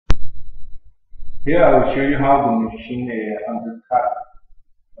Here I will show you how to machine a undercut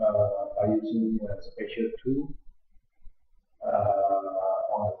by using a special tool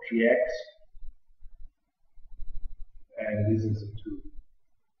on a 3X, and this is a tool.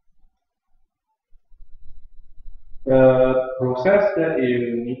 The process that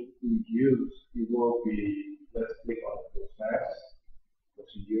you need to use, it will be, let's click on the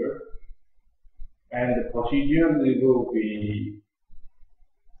procedure, and the procedure it will be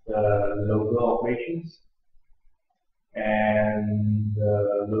the local operations and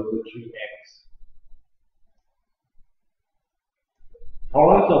the Local3X.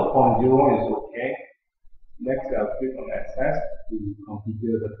 Tolerance of 0.0 is okay. Next, I'll click on access to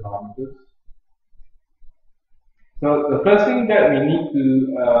configure the parameters. So the first thing that we need to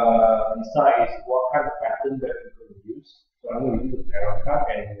decide is what kind of pattern that we're going to use. So I'm going to use a parallel cut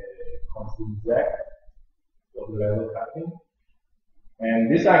and constant Z for the level cutting.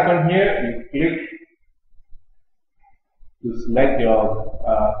 And this icon here, you click to select your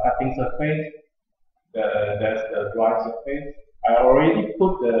cutting surface. That's the dry surface. I already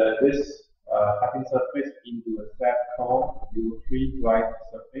put this cutting surface into a set called 03 dry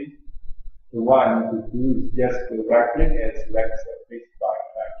surface. So what I need to do is just to right click and select surface by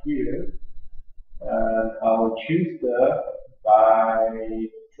here. And I will choose the by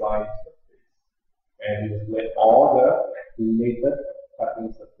dry surface and select all the related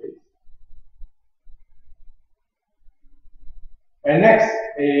cutting surface. And next,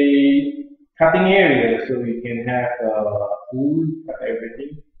 a cutting area, so we can have full cut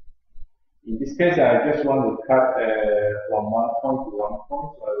everything. In this case, I just want to cut from one point to one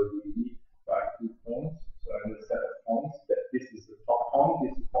point, so I will delete by 2 points. So I'm going to set a point that this is the top point,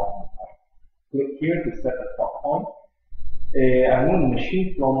 this is the bottom point. Click here to set the top point. I'm going to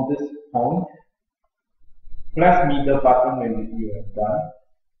machine from this point. Press middle button when you have done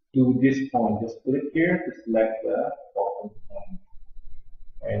to this point. Just click here to select the bottom point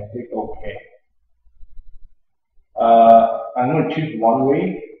and click OK. I'm going to choose one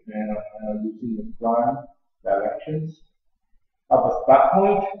way and using the front directions. Up a start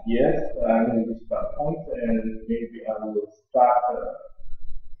point, yes, I'm going to use start point, and maybe I will start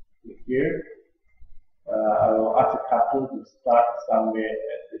here. I will ask the cutter to start somewhere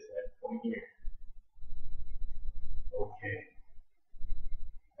at this end point here. Okay.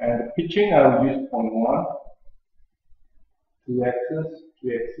 And the pitching, I will use 0.1, 2 axis,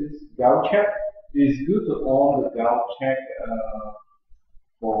 3 axis. Gouge check. It is good to on the gouge check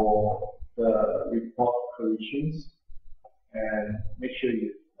for the report collisions, and make sure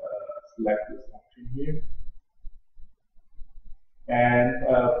you select this option here. And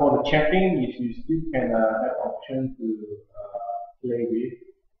for the checking, you still can have option to play with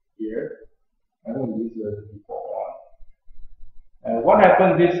here. I'm going to use the default one. What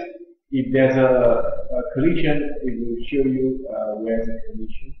happens is, if there's a collision, it will show you where's the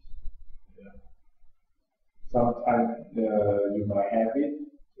collision. Sometimes you might have it,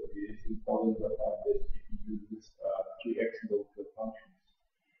 so it is important to have this if you use this 3X local functions.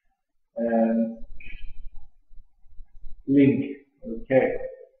 And link, okay.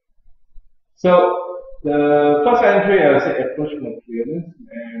 So the first entry, I will say approximate clearance,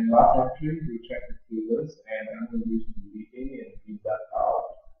 and last entry we check the clearance, and I'm going to use deleting and leave that out.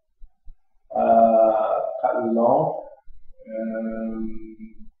 Cut long.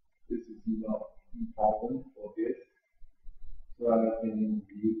 This is not important for this, so I can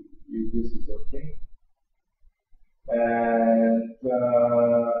use this is okay. And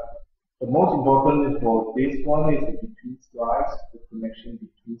the most important is for this one is the between slides, the connection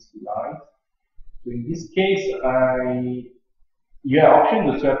between slides. So in this case, you have option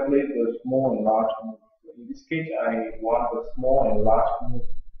to separate the small and large move. So in this case, I want the small and large move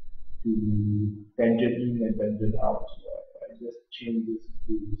to tangent in and tangent out. So I just change this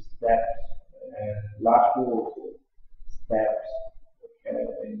to steps, and large move also steps. Okay,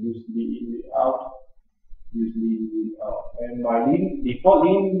 and use lead out. Use lead out. And my default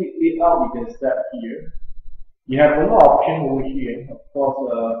lead out you can set here. You have a lot of options over here. Of course,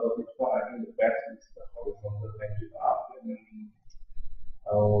 for this one, I think the best is the horizontal tangent up, and then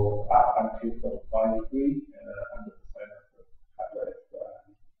I'll up until 45 degrees and 100% of the cutlet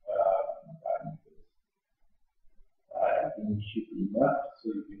diameters. I think it should be enough, so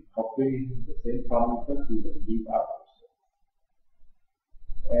you can copy the same parameter to the lead out also.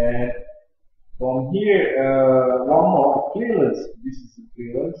 And from here, one more clearance. This is the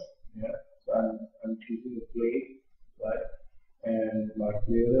clearance. Yeah. So I'm choosing the plate, right? And my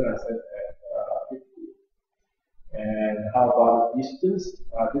clearance I set at 50. And how about the distance?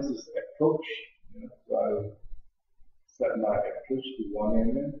 This is approach. So I will set my approach to 1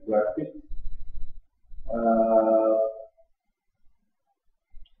 mm, grab it,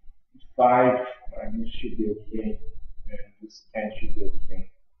 should be okay, and the scan should be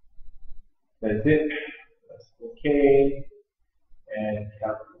okay. That's it. That's okay, and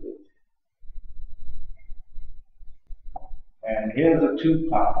calculate. And here's the two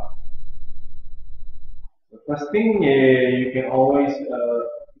part. The first thing, you can always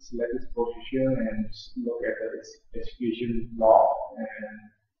select this position and look at the execution log, and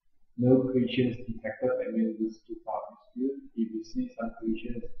no collision is detected. That means this two part is good. If you see some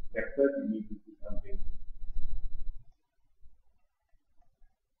collision is detected, you need to do something.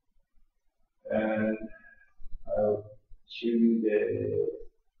 And I'll show you the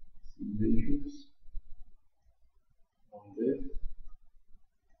simulations on this.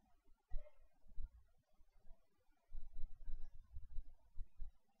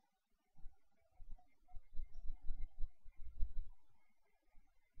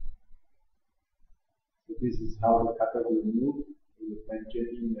 So this is how the cutter will move. It will tangent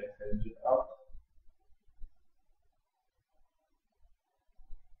in and tangent out.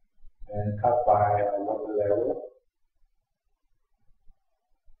 And cut by water level.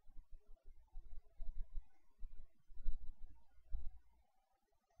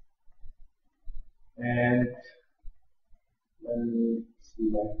 And let me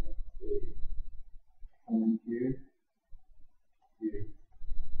select the point here,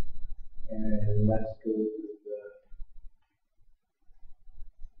 and let's go to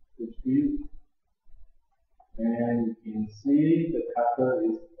the view. And you can see the cutter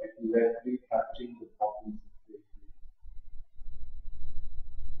is exactly touching the bottom